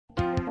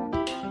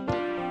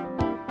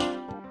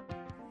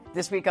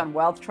This week on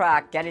Wealth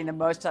Track, getting the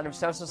most out of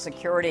Social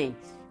Security.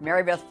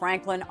 Mary Beth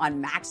Franklin on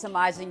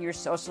maximizing your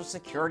Social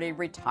Security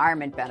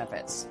retirement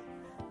benefits.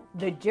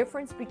 The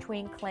difference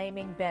between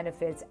claiming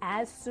benefits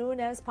as soon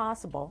as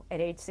possible at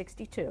age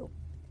 62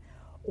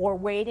 or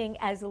waiting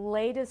as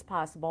late as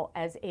possible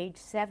as age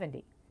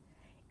 70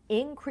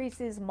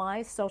 increases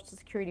my Social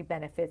Security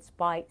benefits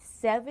by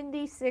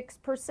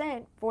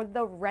 76% for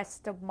the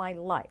rest of my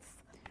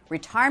life.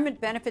 Retirement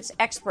benefits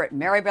expert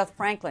Mary Beth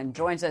Franklin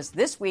joins us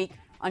this week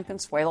on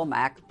Consuelo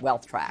Mack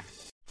Wealth Track.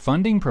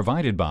 Funding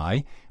provided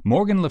by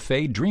Morgan Le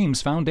Fay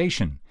Dreams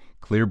Foundation,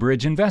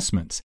 ClearBridge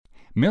Investments,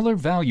 Miller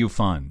Value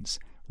Funds,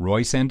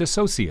 Royce &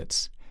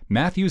 Associates,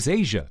 Matthews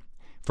Asia,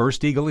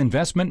 First Eagle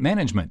Investment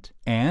Management,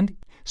 and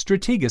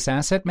Strategas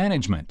Asset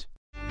Management.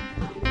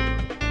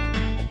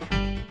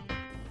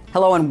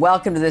 Hello and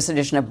welcome to this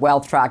edition of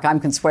Wealth Track. I'm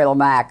Consuelo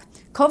Mack.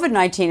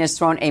 COVID-19 has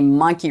thrown a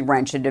monkey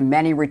wrench into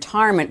many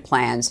retirement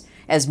plans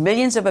as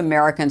millions of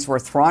Americans were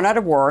thrown out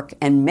of work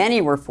and many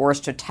were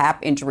forced to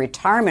tap into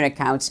retirement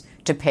accounts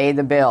to pay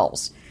the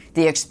bills.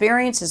 The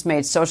experience has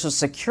made Social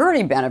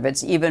Security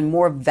benefits even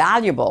more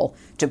valuable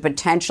to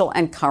potential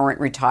and current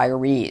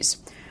retirees.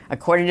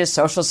 According to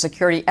Social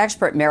Security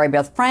expert Mary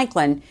Beth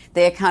Franklin,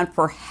 they account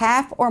for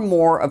half or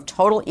more of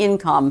total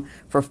income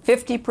for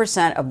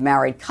 50% of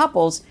married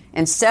couples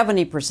and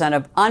 70%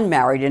 of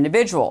unmarried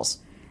individuals.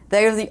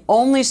 They are the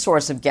only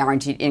source of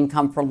guaranteed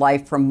income for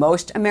life for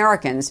most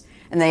Americans,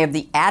 and they have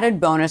the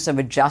added bonus of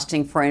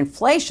adjusting for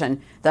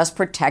inflation, thus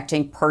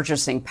protecting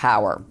purchasing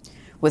power.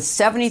 With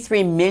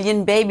 73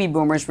 million baby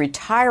boomers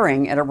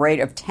retiring at a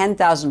rate of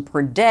 $10,000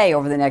 per day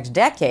over the next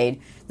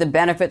decade, the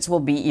benefits will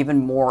be even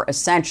more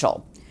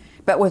essential.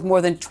 But with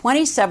more than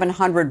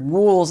 2,700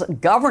 rules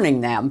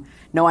governing them,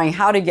 knowing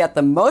how to get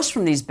the most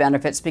from these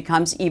benefits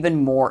becomes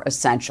even more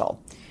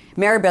essential.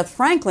 Mary Beth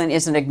Franklin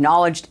is an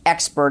acknowledged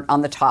expert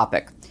on the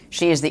topic.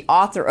 She is the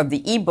author of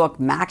the ebook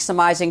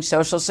Maximizing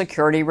Social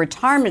Security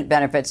Retirement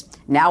Benefits,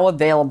 now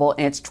available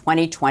in its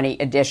 2020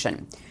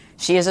 edition.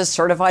 She is a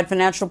certified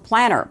financial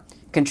planner,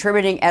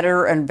 contributing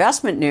editor of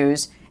Investment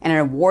News, and an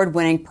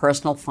award-winning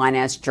personal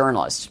finance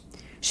journalist.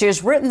 She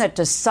has written that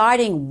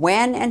deciding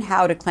when and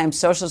how to claim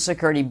Social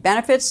Security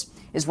benefits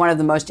is one of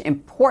the most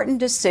important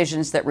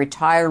decisions that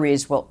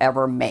retirees will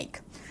ever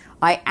make.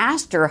 I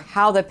asked her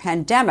how the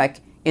pandemic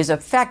is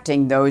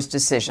affecting those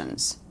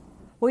decisions.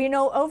 Well, you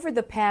know, over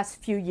the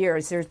past few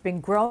years, there's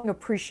been growing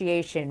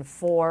appreciation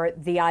for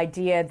the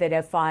idea that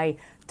if I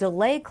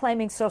delay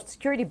claiming Social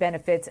Security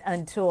benefits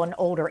until an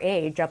older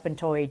age, up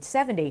until age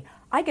 70,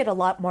 I get a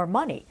lot more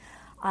money.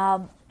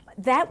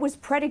 That was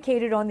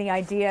predicated on the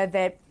idea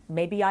that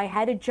maybe I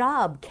had a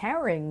job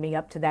carrying me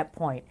up to that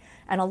point.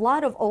 And a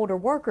lot of older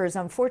workers,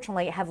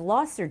 unfortunately, have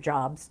lost their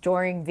jobs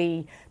during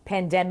the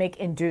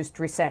pandemic-induced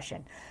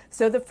recession.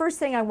 So the first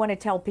thing I want to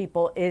tell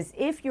people is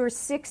if you're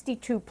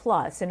 62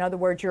 plus, in other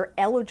words, you're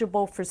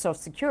eligible for Social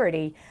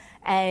Security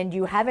and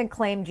you haven't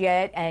claimed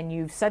yet and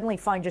you suddenly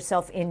find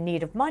yourself in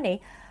need of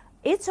money,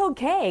 it's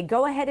okay.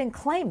 Go ahead and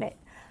claim it.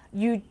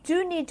 You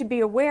do need to be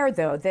aware,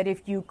 though, that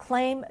if you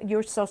claim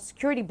your Social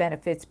Security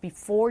benefits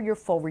before your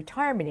full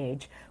retirement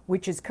age,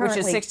 which is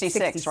currently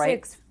 66,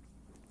 right?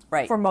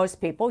 Right. For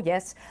most people,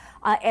 yes.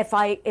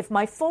 If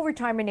my full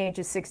retirement age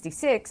is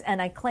 66 and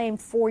I claim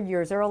 4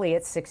 years early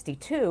at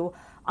 62,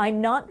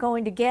 I'm not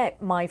going to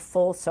get my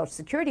full Social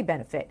Security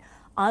benefit.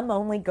 I'm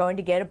only going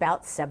to get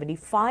about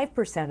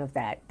 75% of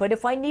that. But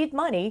if I need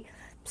money,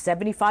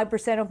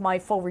 75% of my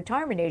full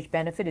retirement age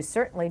benefit is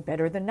certainly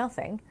better than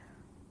nothing.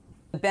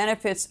 The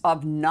benefits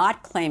of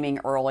not claiming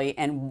early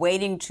and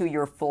waiting to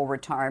your full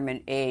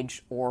retirement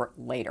age or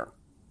later.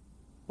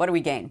 What do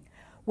we gain?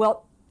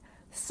 Well,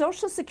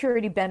 Social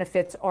Security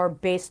benefits are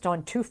based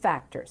on two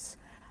factors.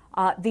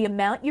 The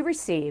amount you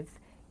receive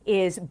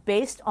is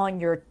based on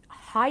your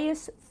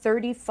highest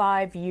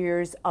 35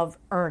 years of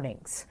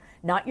earnings,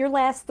 not your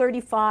last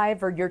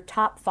 35 or your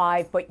top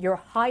 5, but your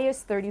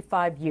highest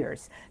 35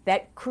 years.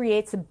 That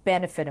creates a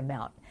benefit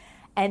amount.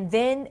 And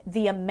then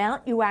the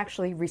amount you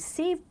actually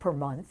receive per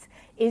month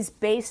is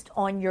based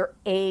on your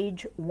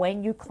age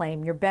when you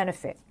claim your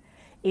benefit.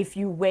 If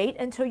you wait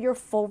until your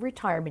full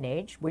retirement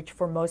age, which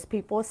for most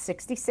people is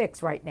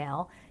 66 right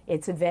now,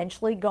 it's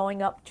eventually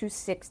going up to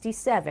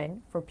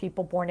 67 for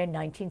people born in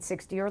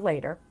 1960 or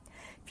later.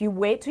 If you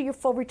wait till your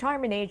full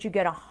retirement age, you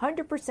get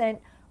 100%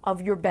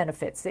 of your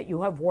benefits that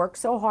you have worked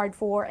so hard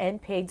for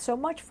and paid so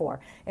much for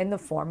in the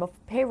form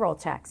of payroll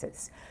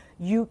taxes.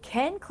 You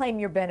can claim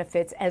your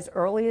benefits as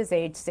early as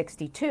age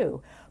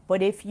 62,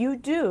 but if you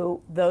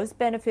do, those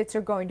benefits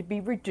are going to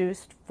be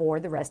reduced for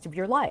the rest of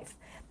your life.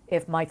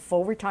 If my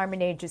full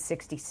retirement age is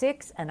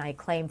 66 and I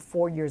claim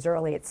 4 years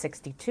early at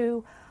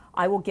 62,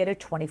 I will get a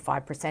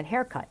 25%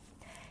 haircut.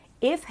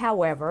 If,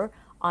 however,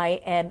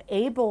 I am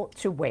able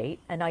to wait,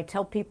 and I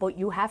tell people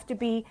you have to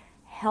be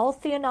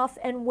healthy enough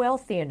and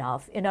wealthy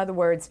enough. In other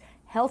words,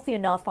 healthy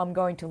enough, I'm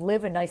going to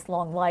live a nice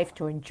long life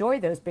to enjoy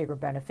those bigger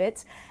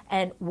benefits,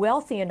 and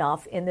wealthy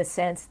enough in the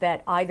sense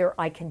that either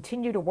I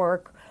continue to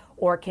work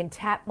or can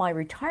tap my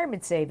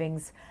retirement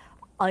savings.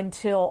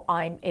 until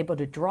I'm able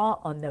to draw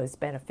on those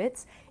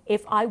benefits.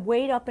 If I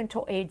wait up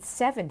until age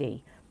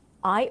 70,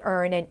 I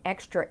earn an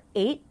extra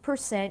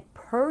 8%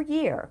 per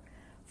year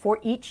for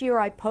each year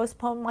I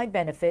postpone my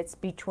benefits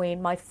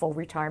between my full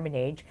retirement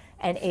age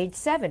and age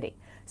 70.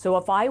 So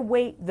if I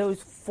wait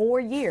those 4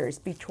 years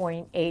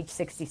between age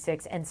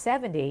 66 and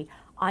 70,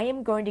 I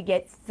am going to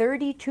get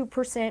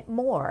 32%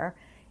 more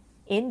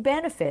in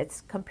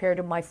benefits compared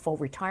to my full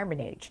retirement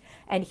age.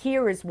 And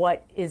here is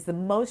what is the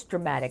most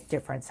dramatic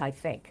difference, I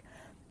think.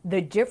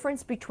 The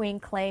difference between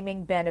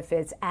claiming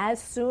benefits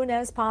as soon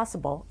as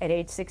possible at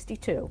age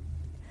 62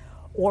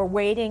 or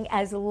waiting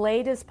as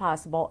late as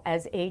possible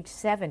as age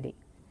 70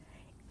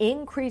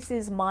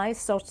 increases my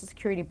Social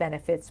Security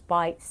benefits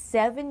by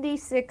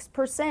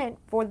 76%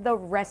 for the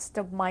rest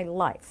of my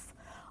life.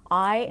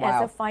 I,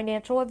 as a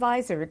financial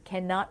advisor,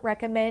 cannot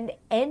recommend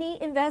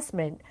any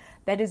investment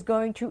that is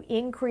going to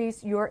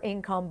increase your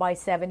income by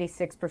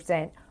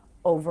 76%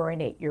 over an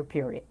 8-year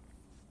period.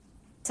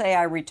 Say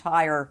I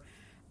retire,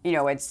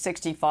 at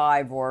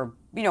 65 or,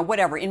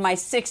 whatever, in my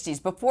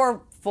 60s,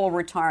 before full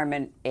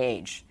retirement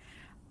age.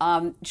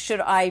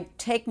 Should I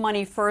take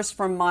money first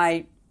from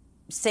my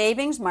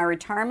savings, my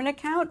retirement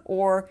account,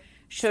 or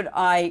should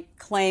I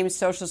claim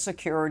Social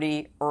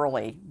Security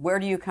early? Where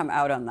do you come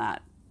out on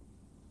that?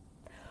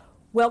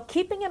 Well,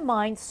 keeping in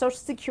mind, Social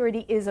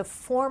Security is a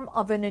form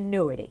of an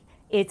annuity.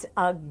 It's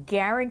a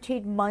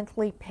guaranteed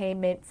monthly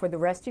payment for the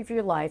rest of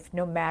your life,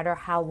 no matter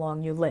how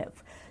long you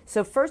live.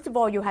 So first of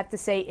all, you have to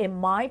say, in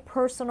my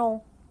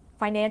personal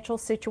financial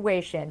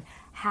situation,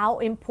 how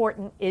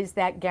important is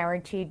that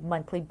guaranteed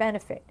monthly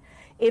benefit?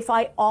 If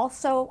I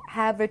also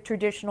have a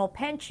traditional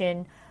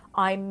pension,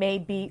 I may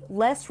be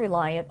less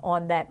reliant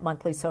on that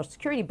monthly Social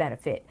Security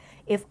benefit.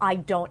 If I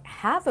don't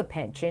have a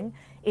pension,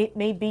 it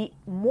may be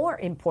more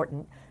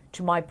important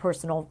to my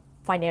personal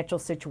financial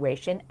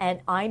situation,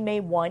 and I may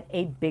want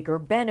a bigger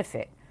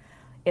benefit.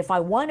 If I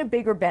want a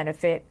bigger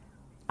benefit,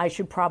 I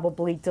should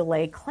probably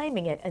delay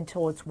claiming it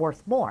until it's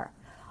worth more.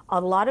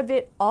 A lot of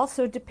it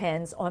also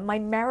depends on my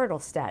marital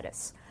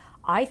status.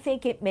 I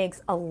think it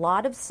makes a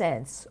lot of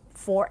sense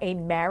for a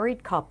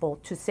married couple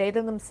to say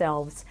to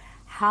themselves,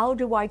 how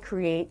do I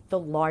create the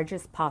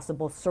largest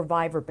possible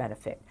survivor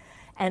benefit?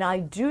 And I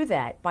do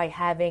that by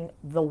having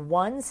the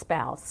one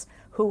spouse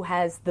who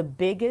has the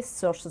biggest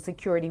Social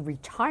Security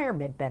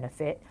retirement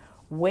benefit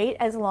wait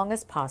as long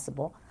as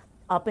possible,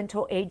 up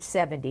until age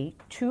 70,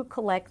 to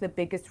collect the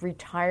biggest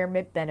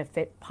retirement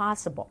benefit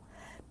possible,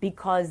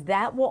 because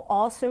that will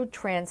also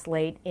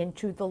translate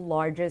into the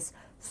largest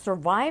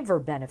survivor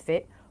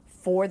benefit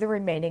for the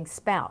remaining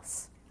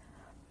spouse.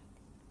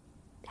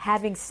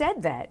 Having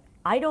said that,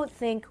 I don't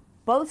think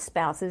both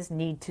spouses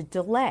need to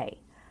delay.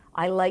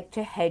 I like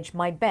to hedge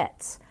my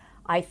bets.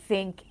 I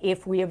think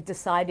if we have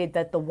decided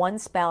that the one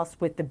spouse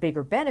with the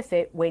bigger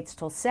benefit waits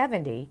till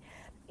 70,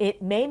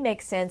 it may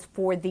make sense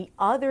for the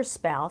other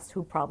spouse,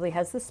 who probably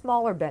has the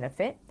smaller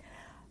benefit,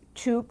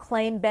 to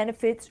claim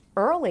benefits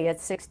early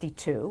at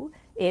 62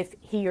 if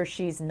he or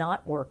she's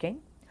not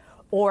working,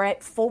 or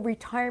at full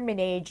retirement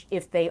age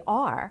if they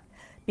are,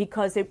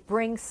 because it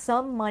brings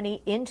some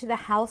money into the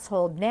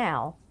household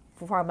now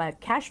from a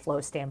cash flow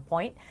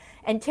standpoint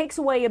and takes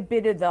away a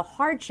bit of the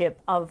hardship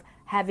of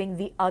having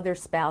the other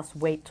spouse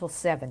wait till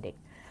 70.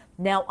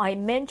 Now, I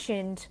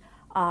mentioned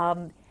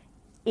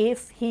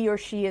if he or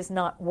she is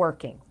not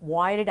working.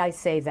 Why did I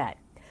say that?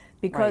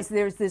 Because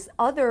there's this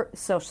other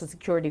Social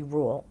Security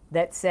rule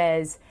that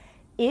says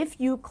if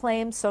you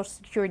claim Social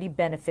Security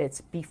benefits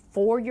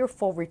before your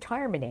full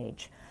retirement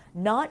age,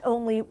 not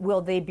only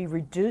will they be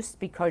reduced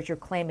because you're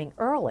claiming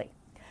early,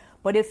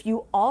 but if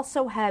you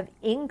also have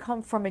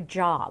income from a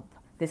job,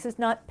 this is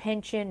not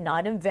pension,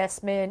 not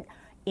investment,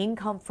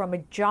 income from a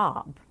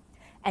job,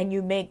 and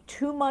you make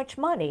too much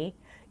money,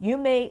 you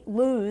may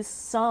lose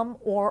some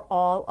or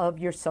all of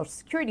your Social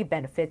Security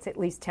benefits, at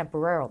least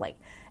temporarily.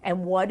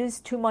 And what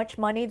is too much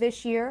money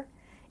this year?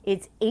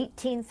 It's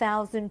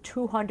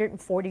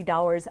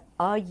 $18,240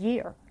 a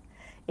year.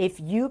 If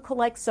you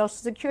collect Social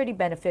Security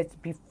benefits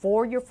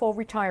before your full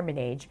retirement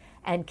age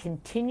and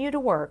continue to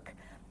work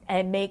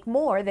and make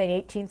more than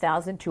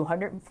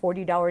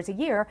 $18,240 a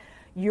year,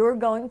 you're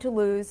going to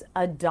lose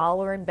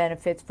 $1 in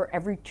benefits for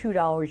every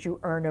 $2 you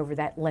earn over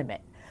that limit.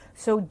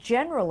 So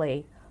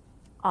generally,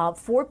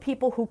 for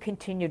people who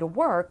continue to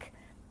work,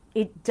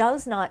 it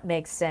does not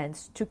make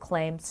sense to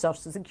claim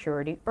Social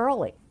Security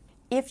early.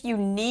 If you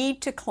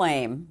need to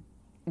claim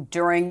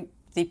during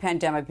the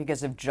pandemic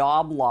because of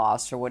job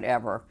loss or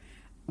whatever,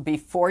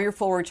 before your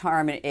full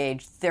retirement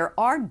age, there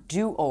are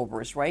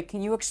do-overs, right?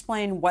 Can you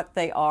explain what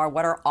they are,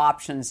 what our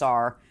options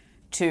are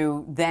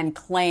to then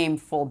claim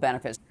full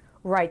benefits?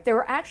 Right. There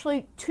are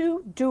actually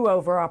two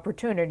do-over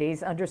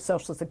opportunities under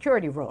Social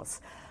Security rules.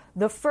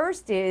 The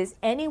first is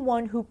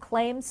anyone who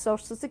claims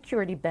Social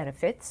Security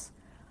benefits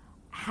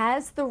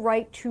has the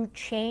right to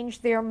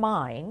change their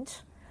mind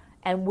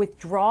and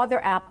withdraw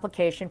their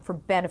application for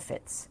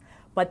benefits,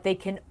 but they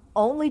can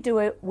only do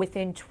it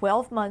within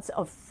 12 months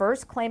of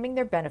first claiming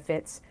their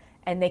benefits,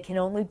 and they can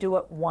only do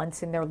it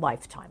once in their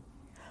lifetime.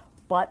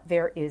 But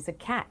there is a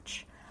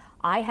catch.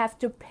 I have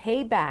to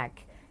pay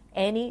back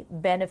any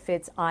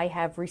benefits I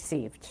have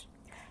received.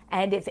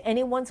 And if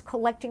anyone's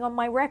collecting on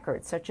my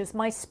records, such as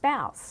my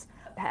spouse,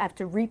 I have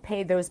to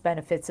repay those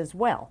benefits as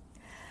well.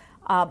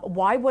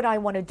 Why would I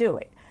want to do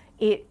it?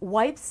 It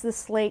wipes the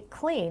slate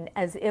clean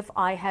as if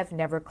I have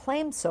never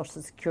claimed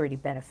Social Security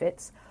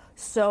benefits.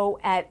 So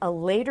at a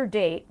later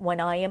date, when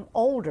I am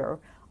older,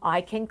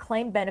 I can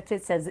claim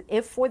benefits as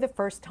if for the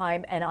first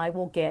time, and I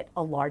will get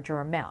a larger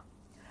amount.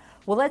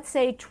 Well, let's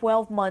say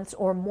 12 months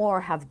or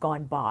more have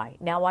gone by.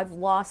 Now I've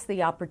lost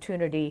the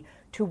opportunity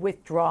to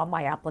withdraw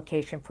my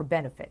application for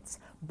benefits,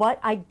 but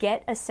I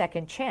get a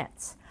second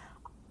chance.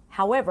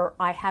 However,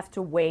 I have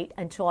to wait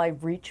until I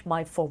reach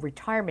my full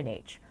retirement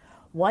age.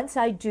 Once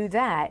I do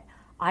that,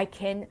 I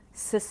can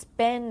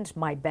suspend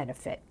my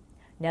benefit.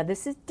 Now,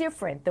 this is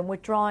different than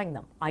withdrawing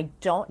them. I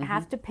don't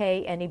have to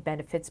pay any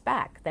benefits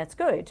back. That's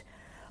good.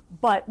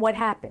 But what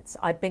happens?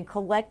 I've been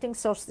collecting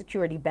Social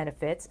Security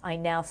benefits. I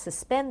now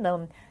suspend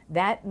them.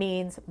 That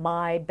means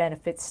my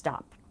benefits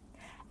stop.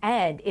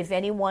 And if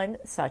anyone,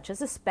 such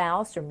as a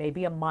spouse or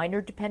maybe a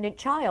minor dependent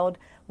child,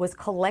 was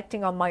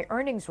collecting on my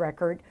earnings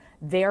record,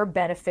 their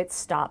benefits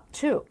stop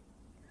too.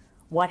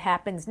 What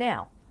happens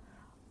now?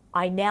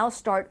 I now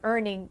start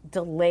earning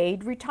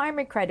delayed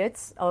retirement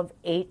credits of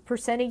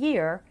 8% a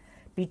year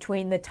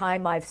between the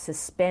time I've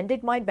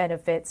suspended my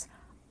benefits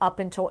up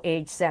until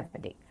age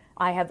 70.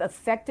 I have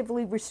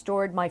effectively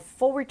restored my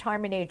full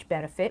retirement age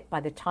benefit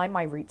by the time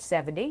I reach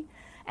 70.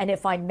 And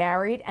if I'm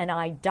married and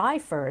I die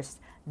first,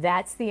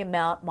 that's the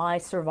amount my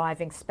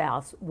surviving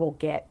spouse will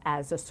get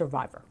as a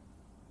survivor.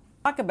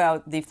 Talk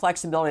about the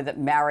flexibility that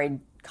married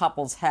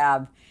couples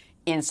have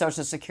in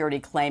Social Security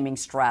claiming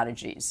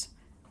strategies.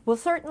 Well,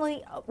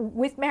 certainly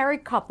with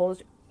married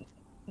couples,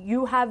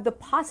 you have the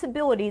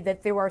possibility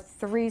that there are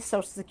 3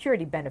 Social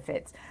Security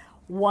benefits.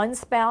 One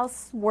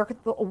spouse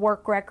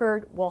work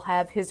record will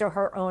have his or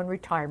her own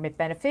retirement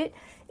benefit.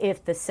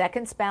 If the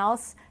second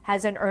spouse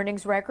has an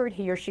earnings record,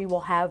 he or she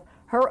will have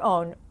her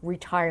own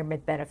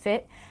retirement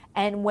benefit.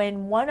 And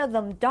when one of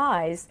them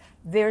dies,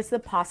 there's the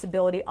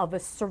possibility of a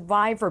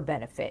survivor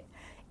benefit.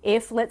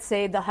 If, let's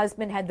say, the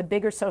husband had the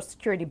bigger Social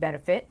Security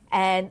benefit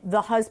and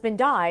the husband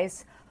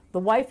dies, the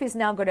wife is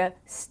now going to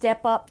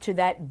step up to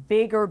that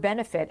bigger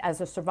benefit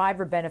as a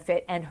survivor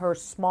benefit, and her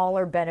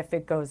smaller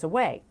benefit goes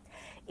away.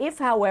 If,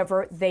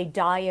 however, they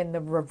die in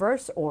the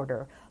reverse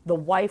order, the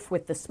wife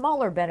with the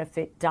smaller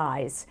benefit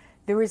dies,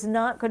 there is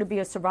not going to be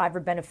a survivor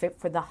benefit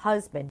for the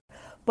husband.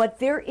 But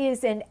there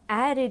is an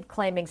added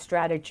claiming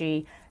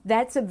strategy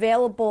that's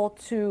available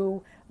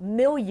to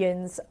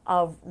millions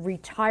of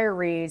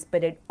retirees,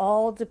 but it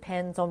all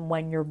depends on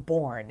when you're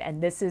born.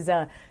 And this is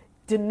a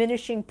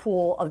diminishing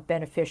pool of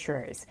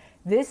beneficiaries.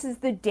 This is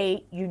the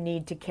date you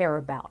need to care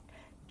about.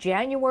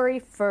 January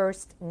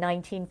 1st,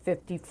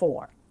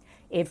 1954.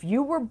 If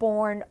you were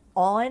born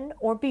on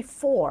or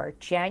before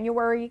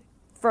January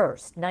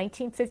 1st,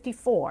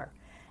 1954,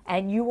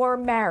 and you are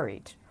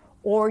married,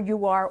 or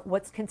you are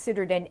what's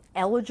considered an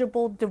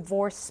eligible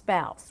divorce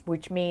spouse,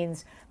 which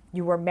means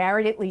you were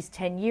married at least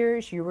 10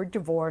 years, you were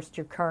divorced,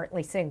 you're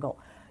currently single,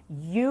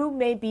 you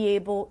may be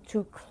able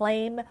to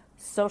claim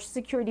Social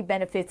Security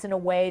benefits in a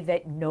way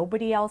that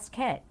nobody else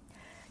can.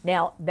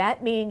 Now,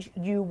 that means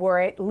you were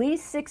at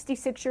least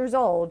 66 years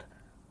old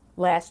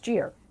last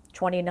year,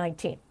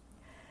 2019.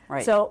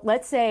 Right. So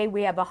let's say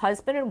we have a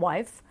husband and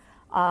wife.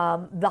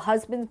 The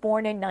husband's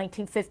born in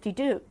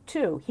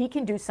 1952. He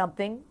can do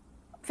something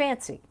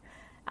fancy.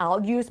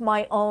 I'll use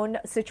my own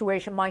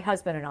situation, my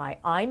husband and I.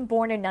 I'm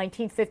born in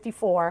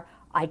 1954.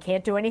 I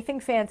can't do anything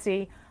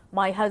fancy.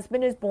 My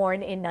husband is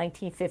born in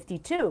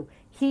 1952.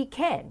 He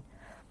can.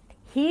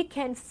 He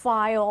can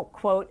file,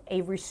 quote,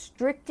 a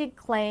restricted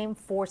claim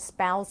for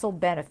spousal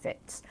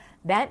benefits.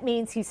 That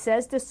means he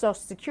says to Social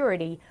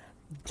Security,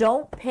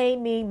 don't pay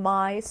me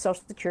my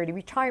Social Security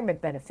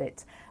retirement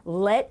benefits.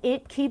 Let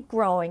it keep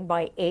growing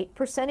by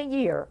 8% a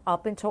year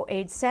up until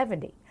age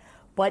 70.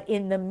 But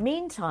in the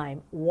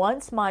meantime,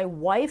 once my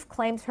wife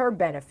claims her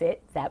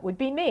benefit, that would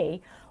be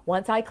me,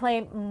 once I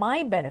claim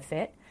my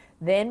benefit,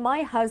 then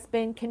my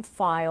husband can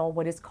file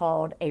what is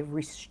called a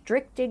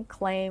restricted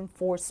claim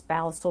for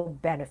spousal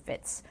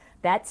benefits.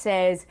 That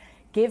says,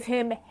 give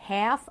him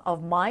half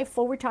of my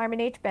full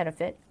retirement age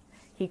benefit.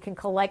 He can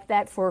collect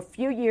that for a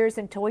few years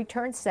until he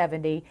turns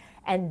 70,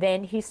 and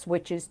then he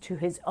switches to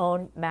his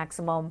own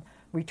maximum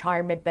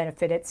retirement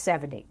benefit at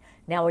 70.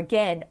 Now,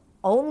 again,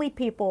 only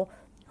people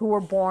who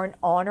were born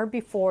on or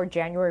before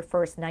January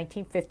 1st,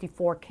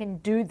 1954 can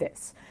do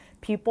this.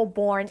 People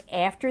born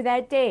after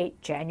that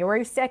date,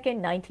 January 2nd,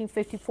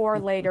 1954 or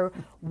later,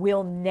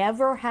 will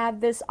never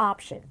have this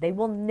option. They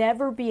will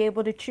never be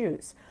able to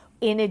choose.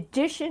 In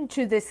addition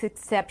to this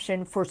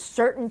exception for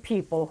certain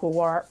people who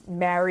are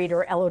married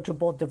or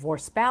eligible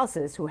divorced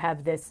spouses who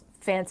have this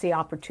fancy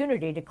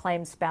opportunity to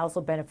claim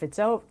spousal benefits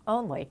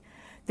only,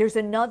 there's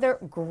another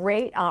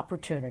great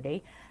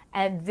opportunity,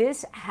 and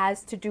this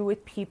has to do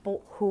with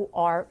people who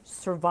are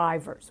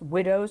survivors,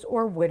 widows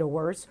or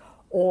widowers,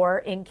 or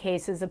in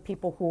cases of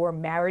people who are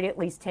married at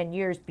least 10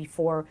 years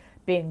before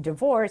being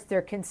divorced,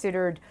 they're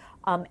considered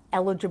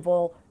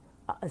eligible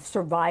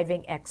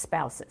surviving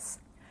ex-spouses.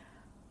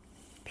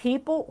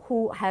 People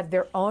who have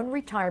their own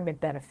retirement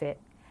benefit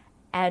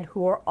and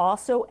who are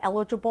also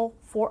eligible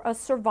for a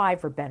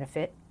survivor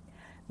benefit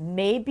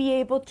may be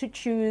able to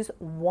choose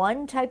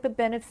one type of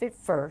benefit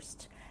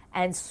first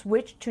and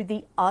switch to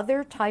the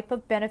other type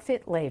of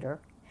benefit later,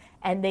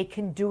 and they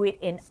can do it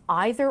in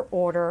either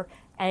order,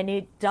 and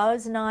it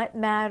does not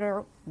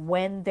matter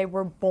when they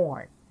were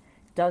born.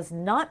 Does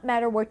not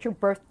matter what your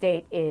birth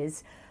date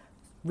is.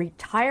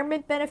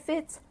 Retirement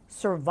benefits,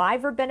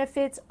 survivor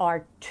benefits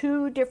are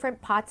two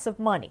different pots of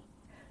money.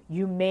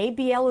 You may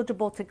be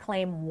eligible to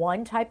claim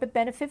one type of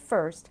benefit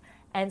first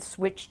and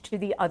switch to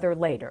the other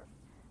later.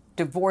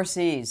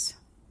 Divorcees.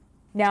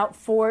 Now,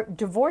 for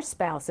divorced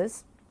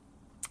spouses,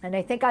 and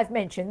I think I've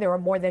mentioned there are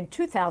more than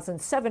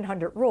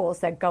 2,700 rules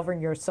that govern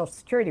your Social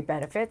Security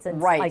benefits.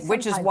 And right,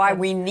 which is why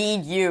we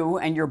need you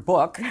and your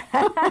book.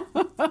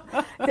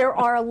 There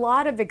are a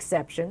lot of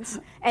exceptions,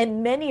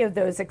 and many of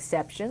those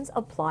exceptions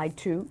apply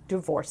to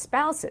divorced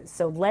spouses.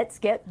 So let's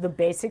get the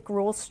basic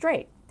rules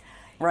straight.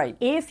 Right.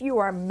 If you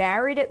are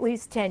married at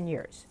least 10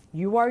 years,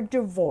 you are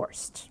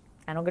divorced,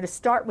 and I'm going to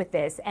start with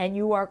this, and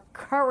you are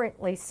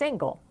currently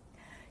single,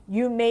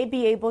 you may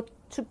be able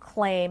to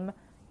claim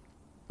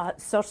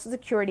Social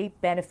Security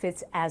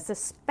benefits as a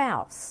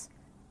spouse,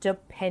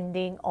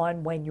 depending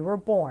on when you were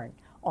born,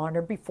 on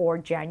or before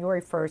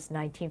January 1st,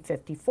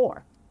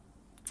 1954.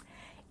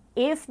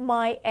 If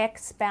my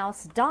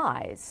ex-spouse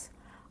dies,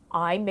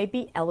 I may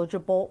be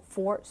eligible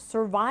for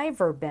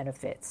survivor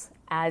benefits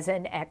as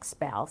an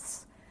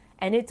ex-spouse,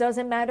 and it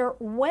doesn't matter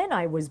when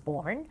I was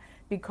born,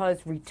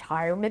 because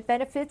retirement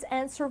benefits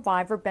and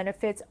survivor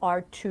benefits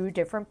are two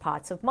different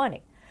pots of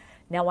money.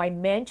 Now, I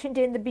mentioned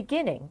in the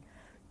beginning,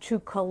 to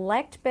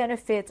collect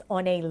benefits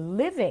on a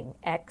living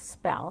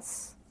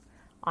ex-spouse,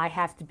 I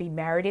have to be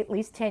married at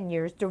least 10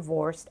 years,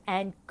 divorced,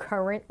 and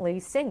currently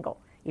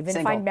single. Even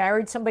if I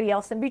married somebody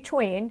else in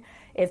between,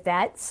 if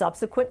that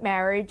subsequent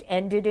marriage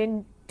ended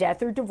in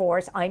death or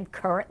divorce, I'm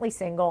currently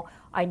single,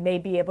 I may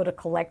be able to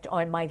collect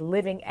on my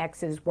living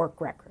ex's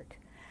work record.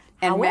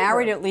 And however,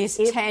 married at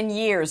least 10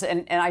 years.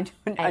 And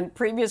in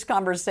previous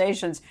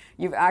conversations,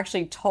 you've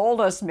actually told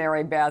us,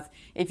 Mary Beth,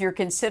 if you're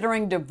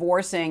considering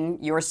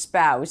divorcing your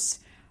spouse,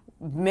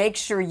 make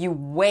sure you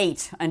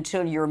wait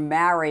until you're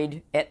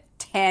married at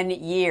 10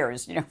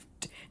 years. You know,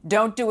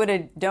 don't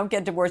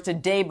get divorced a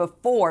day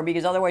before,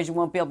 because otherwise you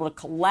won't be able to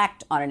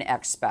collect on an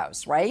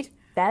ex-spouse, right?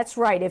 That's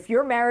right. If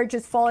your marriage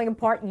is falling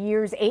apart in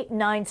years 8 and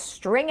 9,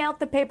 string out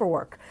the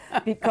paperwork,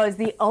 because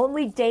the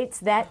only dates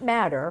that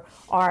matter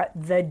are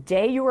the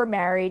day you were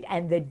married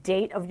and the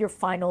date of your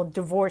final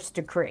divorce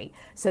decree.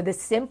 So the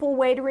simple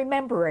way to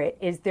remember it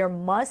is there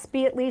must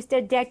be at least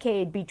a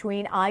decade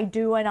between I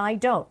do and I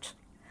don't.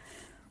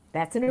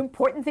 That's an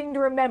important thing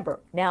to remember.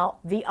 Now,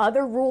 the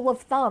other rule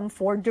of thumb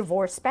for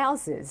divorced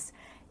spouses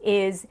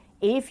is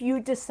if you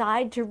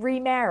decide to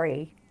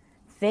remarry,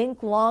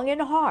 think long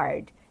and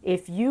hard.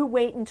 If you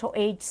wait until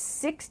age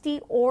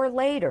 60 or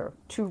later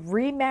to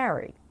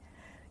remarry,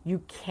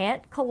 you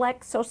can't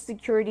collect Social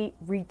Security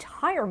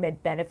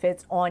retirement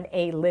benefits on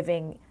a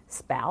living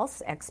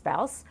spouse,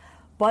 ex-spouse,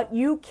 but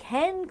you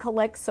can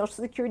collect Social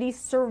Security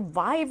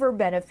survivor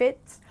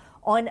benefits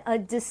on a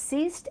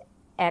deceased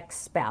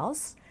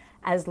ex-spouse,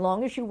 as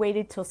long as you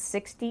waited till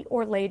 60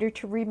 or later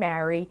to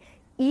remarry.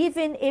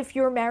 Even if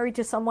you're married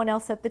to someone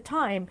else at the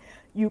time,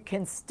 you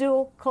can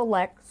still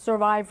collect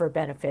survivor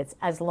benefits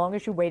as long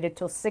as you waited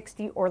till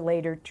 60 or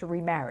later to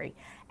remarry.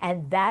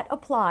 And that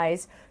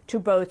applies to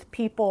both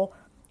people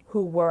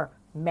who were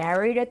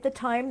married at the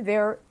time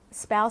their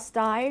spouse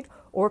died,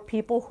 or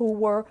people who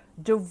were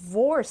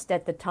divorced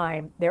at the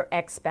time their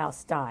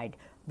ex-spouse died.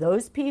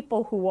 Those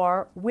people who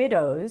are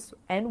widows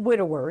and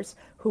widowers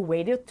who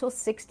waited till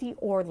 60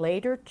 or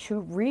later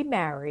to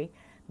remarry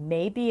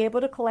may be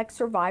able to collect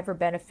survivor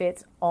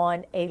benefits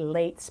on a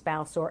late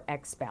spouse or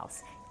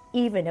ex-spouse,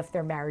 even if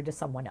they're married to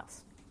someone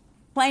else.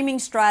 Claiming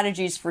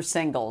strategies for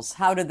singles,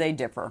 how do they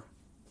differ?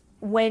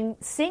 When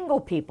single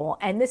people,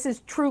 and this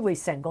is truly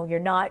single, you're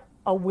not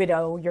a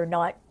widow, you're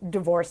not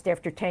divorced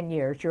after 10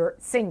 years, you're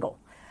single,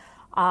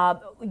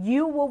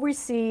 you will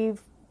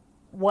receive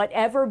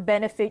whatever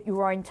benefit you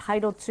are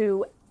entitled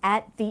to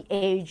at the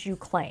age you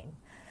claim.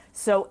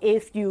 So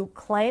if you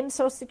claim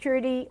Social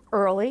Security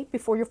early,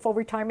 before your full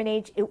retirement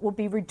age, it will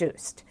be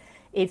reduced.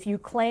 If you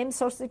claim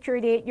Social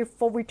Security at your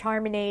full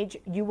retirement age,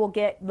 you will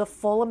get the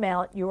full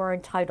amount you are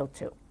entitled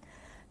to.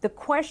 The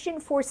question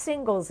for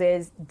singles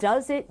is,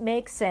 does it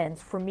make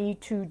sense for me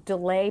to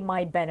delay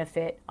my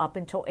benefit up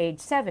until age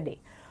 70?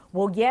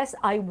 Well, yes,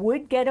 I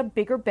would get a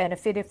bigger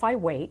benefit if I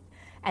wait.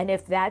 And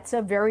if that's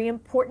a very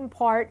important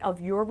part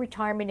of your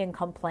retirement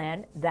income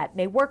plan, that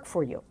may work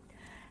for you.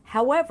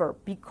 However,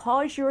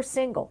 because you're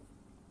single,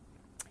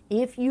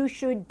 if you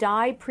should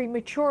die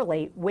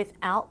prematurely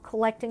without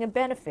collecting a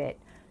benefit,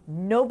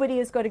 nobody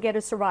is going to get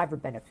a survivor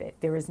benefit.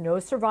 There is no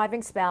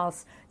surviving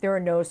spouse. There are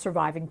no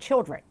surviving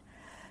children.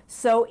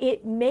 So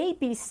it may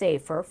be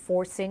safer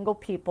for single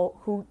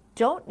people who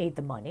don't need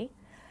the money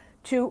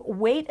to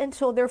wait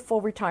until their full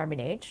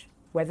retirement age,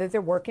 whether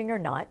they're working or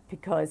not,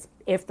 because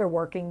if they're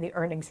working, the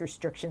earnings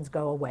restrictions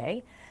go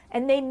away.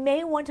 And they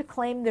may want to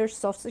claim their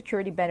Social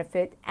Security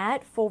benefit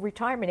at full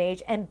retirement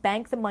age and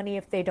bank the money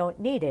if they don't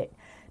need it.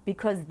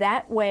 Because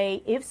that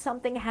way, if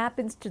something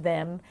happens to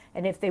them,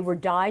 and if they were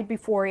died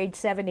before age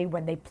 70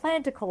 when they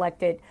plan to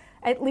collect it,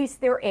 at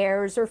least their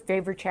heirs or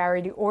favorite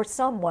charity or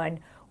someone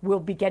will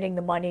be getting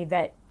the money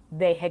that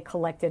they had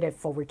collected at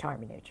full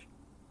retirement age.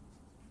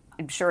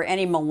 I'm sure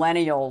any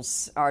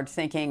millennials are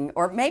thinking,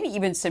 or maybe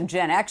even some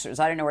Gen Xers,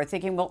 I don't know, are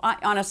thinking, well,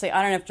 honestly,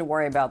 I don't have to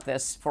worry about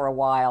this for a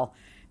while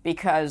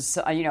because,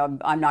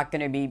 I'm not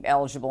going to be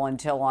eligible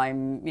until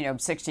I'm,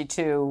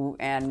 62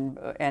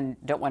 and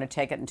don't want to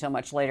take it until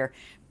much later.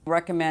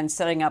 Recommend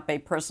setting up a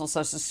personal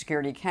Social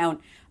Security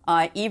account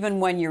even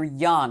when you're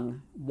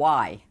young.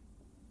 Why?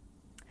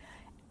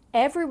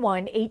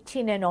 Everyone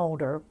 18 and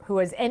older who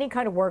has any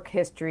kind of work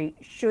history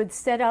should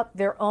set up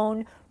their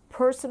own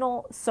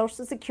personal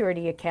Social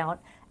Security account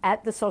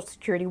at the Social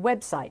Security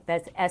website.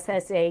 That's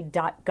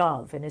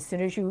ssa.gov. And as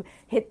soon as you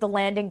hit the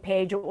landing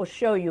page, it will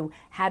show you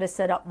how to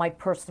set up my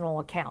personal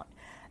account.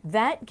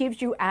 That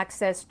gives you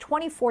access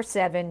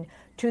 24/7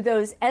 to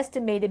those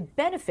estimated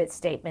benefit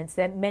statements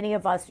that many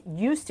of us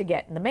used to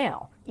get in the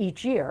mail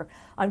each year.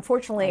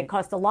 Unfortunately, It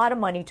costs a lot of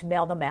money to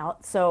mail them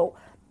out. So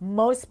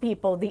most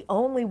people, the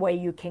only way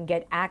you can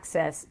get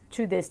access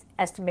to this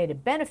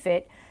estimated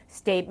benefit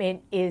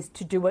statement is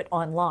to do it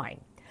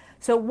online.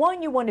 So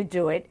one, you want to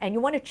do it, and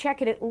you want to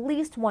check it at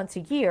least once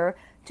a year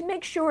to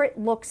make sure it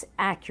looks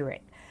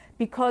accurate.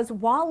 Because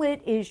while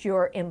it is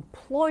your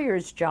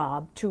employer's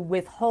job to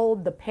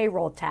withhold the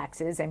payroll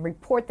taxes and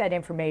report that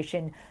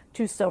information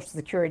to Social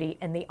Security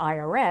and the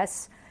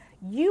IRS,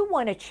 you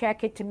want to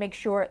check it to make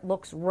sure it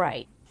looks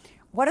right.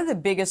 What are the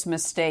biggest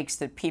mistakes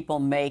that people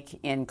make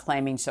in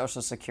claiming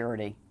Social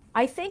Security?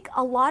 I think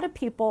a lot of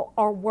people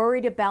are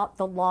worried about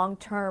the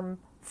long-term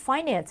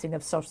financing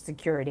of Social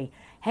Security.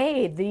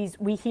 Hey,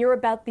 we hear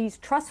about these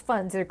trust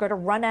funds that are going to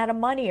run out of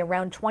money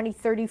around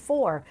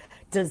 2034.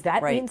 Does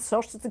that mean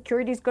Social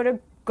Security is going to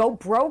go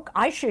broke?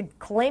 I should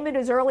claim it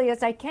as early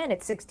as I can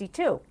at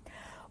 62.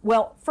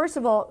 Well, first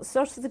of all,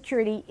 Social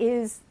Security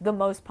is the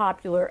most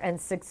popular and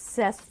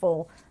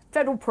successful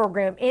federal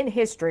program in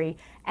history.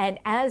 And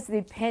as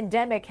the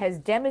pandemic has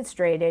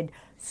demonstrated,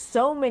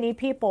 so many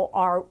people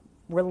are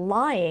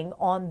relying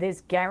on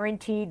this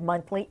guaranteed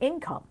monthly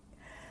income.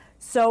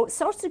 So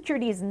Social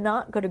Security is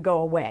not going to go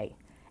away,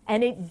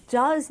 and it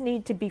does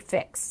need to be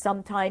fixed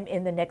sometime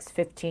in the next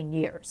 15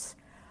 years.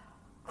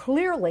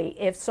 Clearly,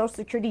 if Social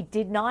Security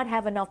did not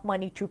have enough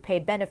money to pay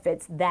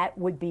benefits, that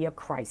would be a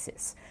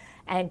crisis.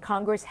 And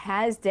Congress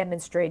has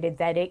demonstrated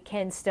that it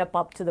can step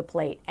up to the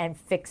plate and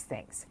fix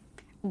things.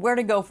 Where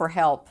to go for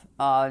help?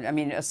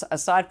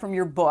 Aside from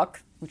your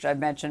book, which I've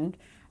mentioned,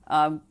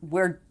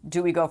 where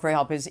do we go for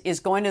help? Is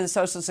going to the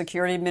Social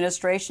Security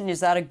Administration,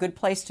 is that a good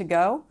place to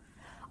go?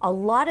 A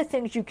lot of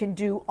things you can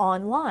do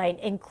online,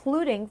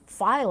 including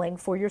filing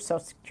for your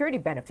Social Security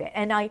benefit.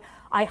 And I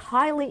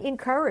highly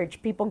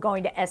encourage people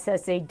going to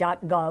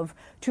ssa.gov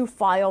to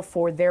file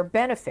for their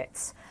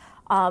benefits.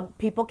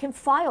 People can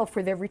file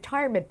for their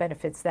retirement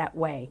benefits that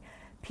way.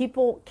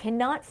 People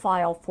cannot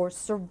file for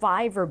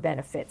survivor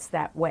benefits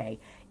that way.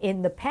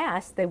 In the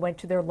past, they went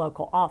to their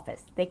local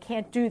office. They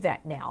can't do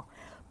that now.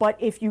 But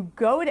if you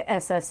go to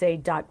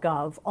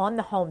ssa.gov on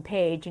the home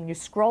page and you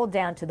scroll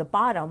down to the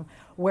bottom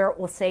where it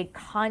will say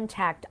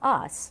Contact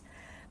Us,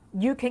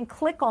 you can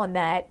click on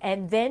that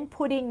and then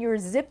put in your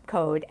zip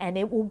code, and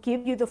it will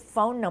give you the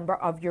phone number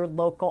of your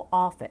local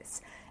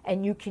office.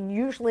 And you can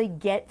usually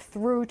get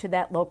through to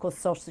that local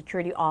Social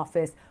Security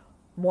office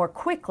more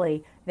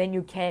quickly than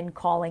you can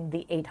calling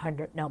the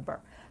 800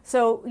 number.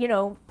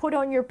 So, put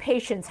on your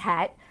patient's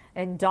hat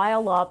and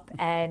dial up,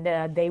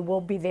 and they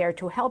will be there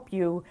to help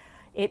you.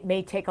 It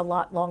may take a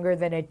lot longer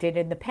than it did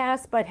in the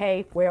past, but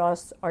hey, where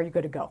else are you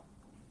going to go?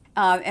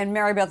 And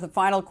Mary Beth, the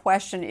final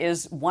question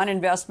is one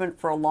investment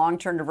for a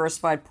long-term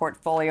diversified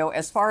portfolio.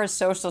 As far as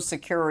Social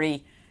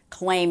Security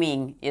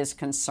claiming is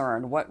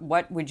concerned,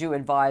 what would you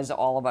advise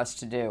all of us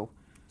to do?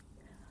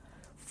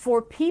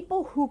 For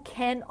people who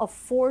can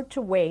afford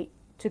to wait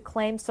to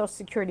claim Social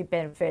Security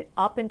benefit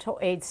up until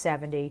age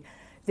 70,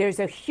 there's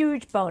a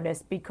huge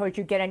bonus because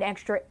you get an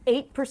extra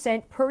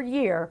 8% per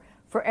year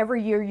for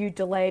every year you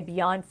delay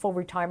beyond full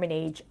retirement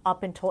age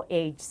up until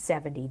age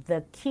 70.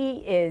 The key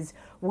is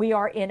we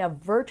are in a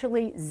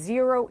virtually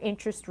zero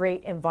interest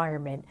rate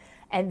environment,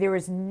 and there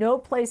is no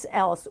place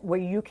else where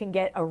you can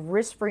get a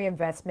risk-free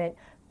investment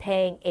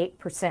paying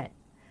 8%.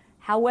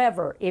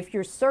 However, if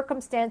your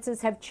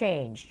circumstances have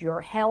changed,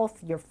 your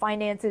health, your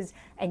finances,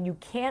 and you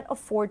can't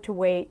afford to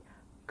wait,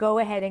 go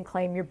ahead and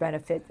claim your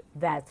benefit.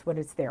 That's what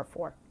it's there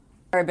for.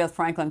 Mary Beth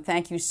Franklin,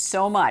 thank you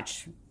so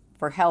much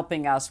for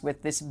helping us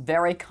with this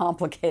very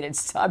complicated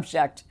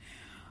subject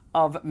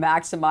of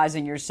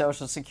maximizing your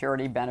Social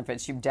Security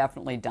benefits. You've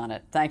definitely done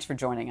it. Thanks for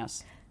joining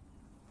us.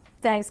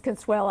 Thanks,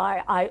 Consuelo.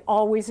 I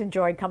always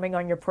enjoy coming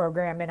on your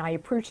program, and I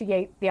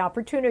appreciate the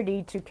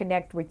opportunity to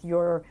connect with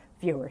your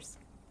viewers.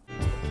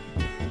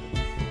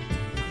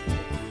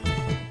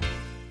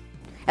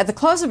 At the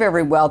close of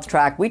every Wealth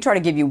Track, we try to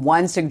give you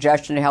one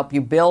suggestion to help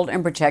you build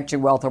and protect your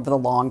wealth over the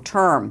long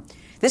term.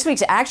 This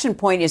week's action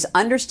point is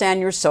understand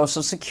your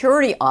Social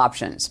Security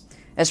options.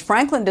 As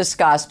Franklin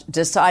discussed,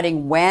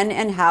 deciding when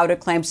and how to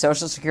claim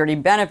Social Security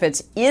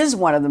benefits is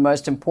one of the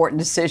most important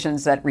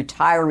decisions that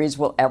retirees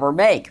will ever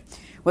make.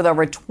 With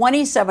over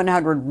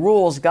 2,700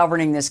 rules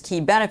governing this key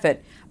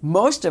benefit,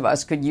 most of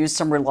us could use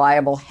some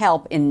reliable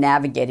help in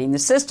navigating the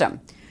system.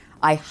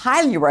 I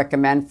highly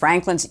recommend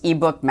Franklin's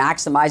ebook,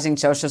 Maximizing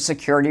Social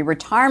Security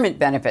Retirement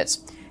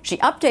Benefits. She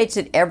updates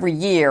it every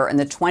year, and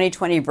the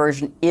 2020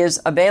 version is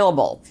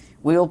available.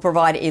 We will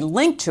provide a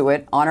link to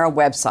it on our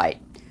website.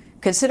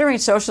 Considering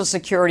Social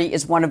Security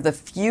is one of the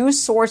few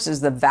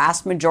sources the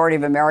vast majority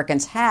of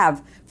Americans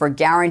have for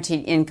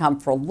guaranteed income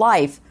for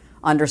life,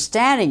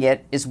 understanding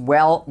it is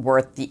well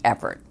worth the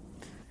effort.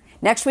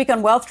 Next week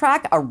on Wealth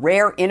Track, a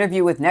rare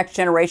interview with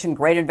next-generation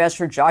great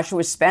investor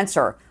Joshua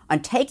Spencer on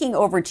taking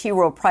over T.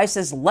 Rowe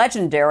Price's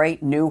legendary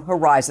New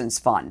Horizons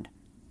Fund.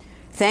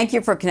 Thank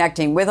you for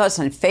connecting with us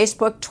on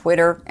Facebook,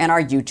 Twitter, and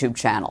our YouTube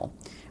channel.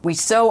 We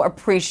so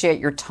appreciate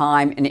your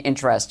time and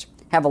interest.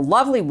 Have a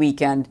lovely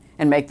weekend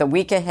and make the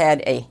week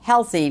ahead a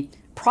healthy,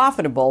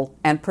 profitable,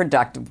 and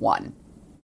productive one.